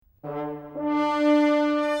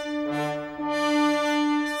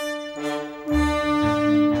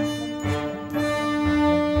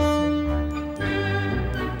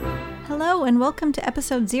welcome to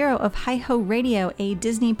episode 0 of Hi Ho Radio, a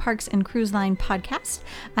Disney Parks and Cruise Line podcast.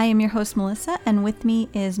 I am your host, Melissa, and with me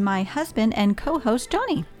is my husband and co-host,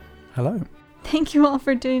 Johnny. Hello. Thank you all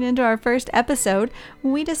for tuning into our first episode.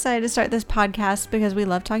 We decided to start this podcast because we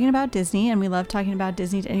love talking about Disney, and we love talking about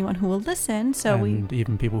Disney to anyone who will listen.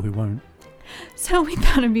 Even people who won't. So we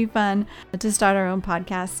thought it'd be fun to start our own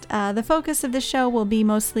podcast. The focus of the show will be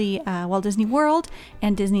mostly Walt Disney World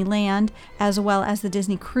and Disneyland, as well as the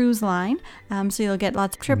Disney Cruise Line. So you'll get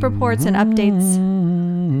lots of trip reports and updates.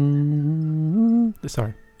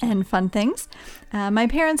 Sorry. And fun things. My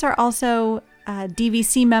parents are also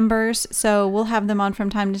DVC members, so we'll have them on from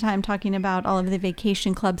time to time talking about all of the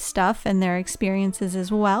Vacation Club stuff and their experiences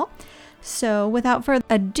as well. So without further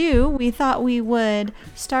ado, we thought we would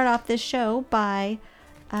start off this show by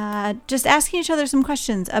just asking each other some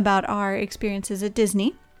questions about our experiences at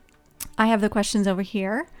Disney. I have the questions over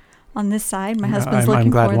here on this side. My husband's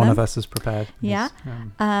looking for them. I'm glad one of us is prepared. Yeah.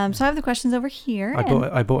 So I have the questions over here.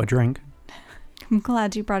 I bought a drink. I'm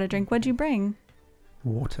glad you brought a drink. What'd you bring?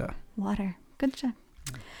 Water. Good job.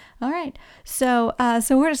 All right. So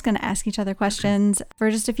we're just going to ask each other questions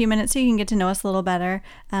for just a few minutes so you can get to know us a little better.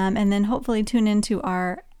 And then hopefully tune into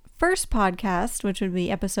our first podcast, which would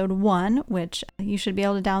be episode 1, which you should be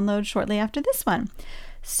able to download shortly after this one.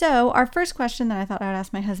 So our first question that I thought I would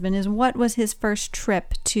ask my husband is, what was his first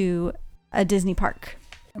trip to a Disney park?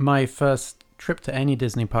 My first trip to any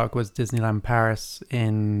Disney park was Disneyland Paris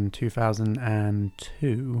in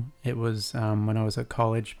 2002. It was when I was at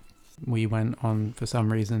college. We went on, for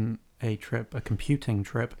some reason, a computing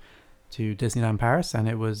trip to Disneyland Paris, and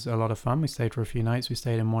it was a lot of fun. We stayed for a few nights. We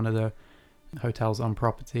stayed in one of the hotels on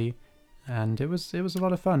property, and it was a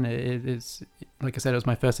lot of fun. It's like I said, it was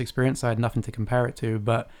my first experience. I had nothing to compare it to,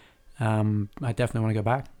 but I definitely want to go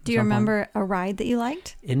back. Do you remember a ride that you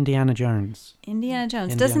liked? Indiana Jones.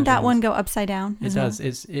 Doesn't that one go upside down? It does.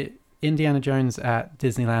 Indiana Jones at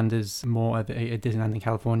Disneyland is more of a Disneyland in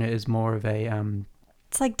California is more of a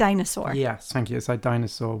it's like dinosaur. Yes, thank you. It's like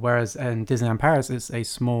dinosaur. Whereas in Disneyland Paris, it's a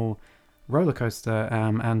small roller coaster.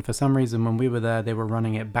 And for some reason, when we were there, they were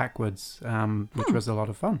running it backwards, which was a lot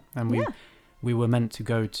of fun. And we were meant to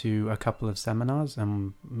go to a couple of seminars,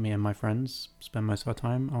 and me and my friends spent most of our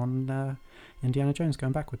time on Indiana Jones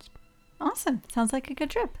going backwards. Awesome. Sounds like a good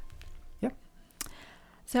trip. Yep.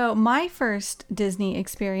 So my first Disney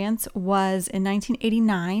experience was in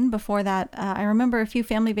 1989. Before that, I remember a few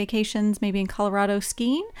family vacations, maybe in Colorado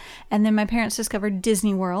skiing. And then my parents discovered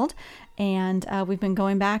Disney World, and we've been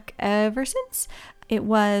going back ever since. It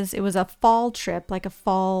was a fall trip, like a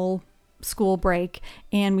fall school break.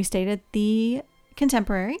 And we stayed at the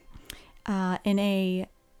Contemporary in a,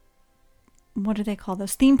 what do they call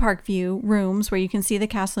those? Theme park view rooms where you can see the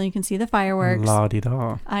castle and you can see the fireworks.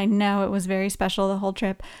 La-di-da. I know, it was very special the whole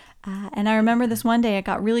trip. And I remember this one day it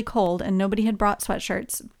got really cold and nobody had brought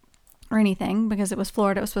sweatshirts or anything because it was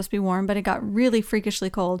Florida. It was supposed to be warm, but it got really freakishly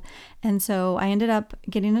cold. And so I ended up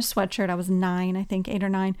getting a sweatshirt. I was 9, I think 8 or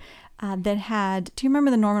 9, that had, do you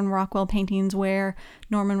remember the Norman Rockwell paintings where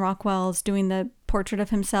Norman Rockwell's doing the portrait of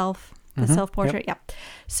himself, the self-portrait? Yep. Yeah.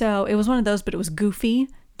 So it was one of those, but it was Goofy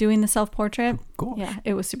doing the self-portrait. Oh, yeah,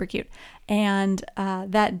 it was super cute. And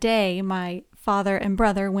that day, my father and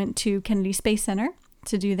brother went to Kennedy Space Center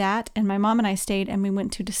to do that. And my mom and I stayed, and we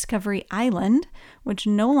went to Discovery Island, which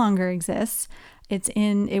no longer exists.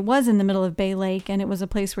 It was in the middle of Bay Lake, and it was a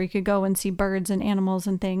place where you could go and see birds and animals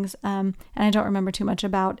and things. And I don't remember too much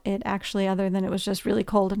about it, actually, other than it was just really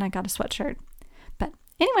cold, and I got a sweatshirt. But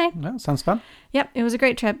anyway. No, sounds fun. Yep, it was a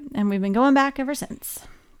great trip, and we've been going back ever since.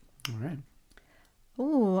 All right.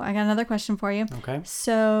 Ooh, I got another question for you. Okay.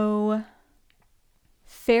 So,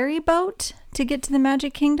 ferry boat to get to the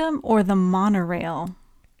Magic Kingdom or the monorail?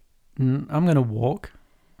 I'm going to walk.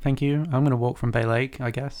 Thank you. I'm going to walk from Bay Lake, I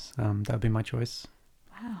guess. That would be my choice.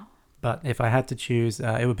 Wow. But if I had to choose,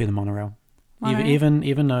 it would be the monorail.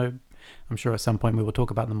 Even though I'm sure at some point we will talk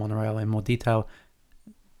about the monorail in more detail,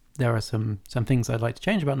 there are some things I'd like to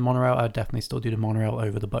change about the monorail. I'd definitely still do the monorail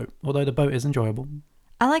over the boat, although the boat is enjoyable.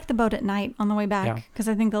 I like the boat at night on the way back because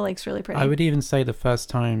I think the lake's really pretty. I would even say the first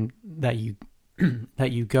time that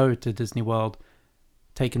you go to Disney World,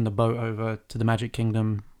 taking the boat over to the Magic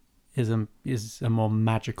Kingdom is a more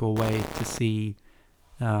magical way to see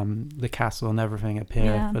the castle and everything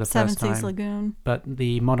appear for the first time. Seven Seas Lagoon. But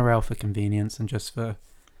the monorail for convenience and just for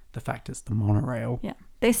the fact it's the monorail. Yeah,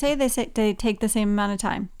 they say they take the same amount of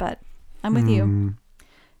time, but I'm with you.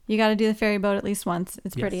 You got to do the ferry boat at least once.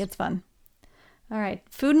 It's pretty. It's fun. All right.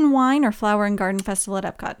 Food and Wine or Flower and Garden Festival at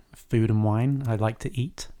Epcot? Food and wine. I like to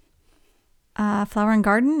eat. Flower and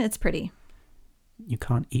Garden, it's pretty. You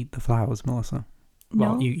can't eat the flowers, Melissa.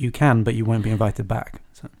 Well, No? you can, but you won't be invited back.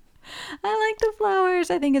 So. I like the flowers.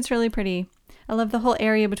 I think it's really pretty. I love the whole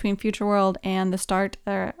area between Future World and the start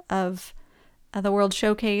of the World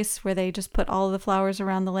Showcase, where they just put all of the flowers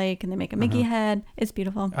around the lake and they make a Mickey head. It's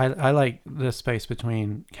beautiful. I like the space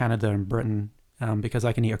between Canada and Britain because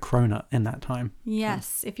I can eat a cronut in that time.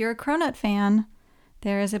 Yes, if you're a cronut fan,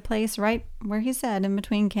 there is a place right where he said in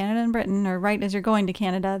between Canada and Britain, or right as you're going to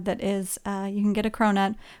Canada, that is, you can get a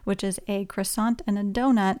cronut, which is a croissant and a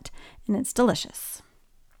donut, and it's delicious.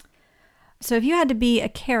 So if you had to be a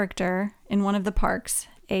character in one of the parks,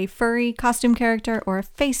 a furry costume character or a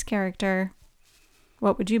face character,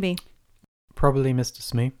 what would you be? Probably Mr.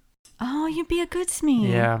 Smee. Oh, you'd be a good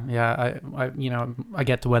Smee. Yeah. I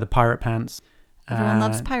get to wear the pirate pants. Everyone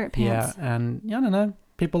loves pirate pants. Yeah, and I don't know,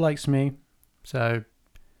 people like Smee, so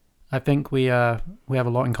I think we have a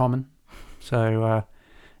lot in common. So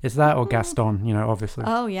it's that or Gaston, obviously.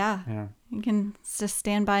 Oh yeah. Yeah. You can just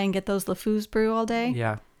stand by and get those LeFou's brew all day.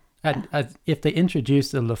 Yeah. And if they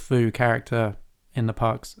introduced a LeFou character in the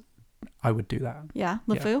parks, I would do that. Yeah,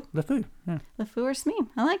 LeFou? Yeah. LeFou, yeah. LeFou or Smee.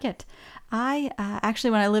 I like it. I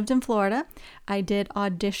actually, when I lived in Florida, I did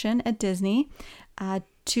audition at Disney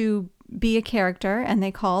to be a character, and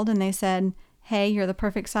they called and they said, hey, you're the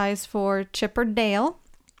perfect size for Chip or Dale.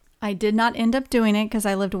 I did not end up doing it because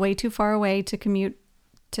I lived way too far away to commute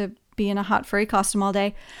to be in a hot furry costume all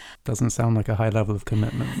day. Doesn't sound like a high level of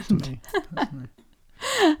commitment to me.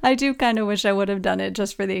 I do kind of wish I would have done it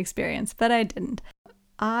just for the experience, but I didn't.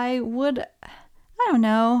 I don't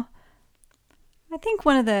know. I think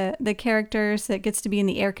one of the characters that gets to be in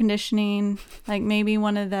the air conditioning, like maybe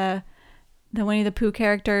one of the Winnie the Pooh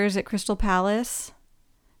characters at Crystal Palace.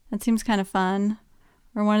 That seems kind of fun.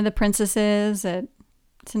 Or one of the princesses at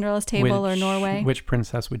Cinderella's Table or Norway. Which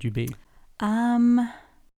princess would you be? Belle?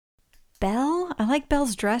 I like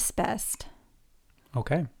Belle's dress best.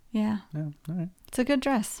 Okay. Yeah. Yeah, all right. It's a good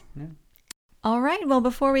dress. Yeah. All right. Well,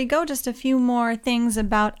 before we go, just a few more things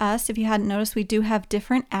about us. If you hadn't noticed, we do have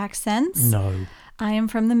different accents. No. I am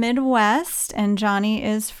from the Midwest, and Johnny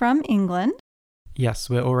is from England. Yes,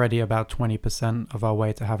 we're already about 20% of our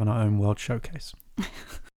way to having our own World Showcase.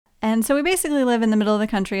 And so we basically live in the middle of the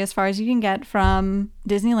country as far as you can get from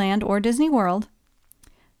Disneyland or Disney World.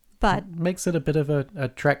 But it makes it a bit of a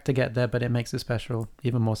trek to get there, but it makes it special,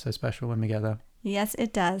 even more so special when we get there. Yes,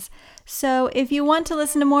 it does. So if you want to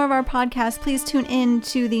listen to more of our podcast, please tune in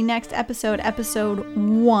to the next episode, episode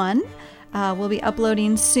 1. We'll be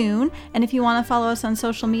uploading soon. And if you want to follow us on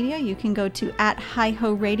social media, you can go to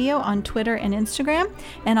 @HiHo Radio on Twitter and Instagram.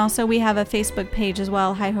 And also we have a Facebook page as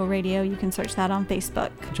well, Hi-Ho Radio. You can search that on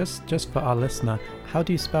Facebook. Just for our listener, how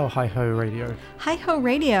do you spell Hi-Ho Radio? Hi-Ho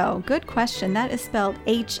Radio. Good question. That is spelled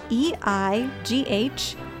HEIGHHO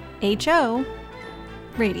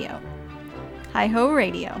Radio. Hi-Ho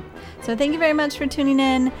Radio. So thank you very much for tuning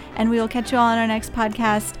in, and we will catch you all on our next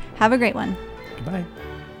podcast. Have a great one. Goodbye.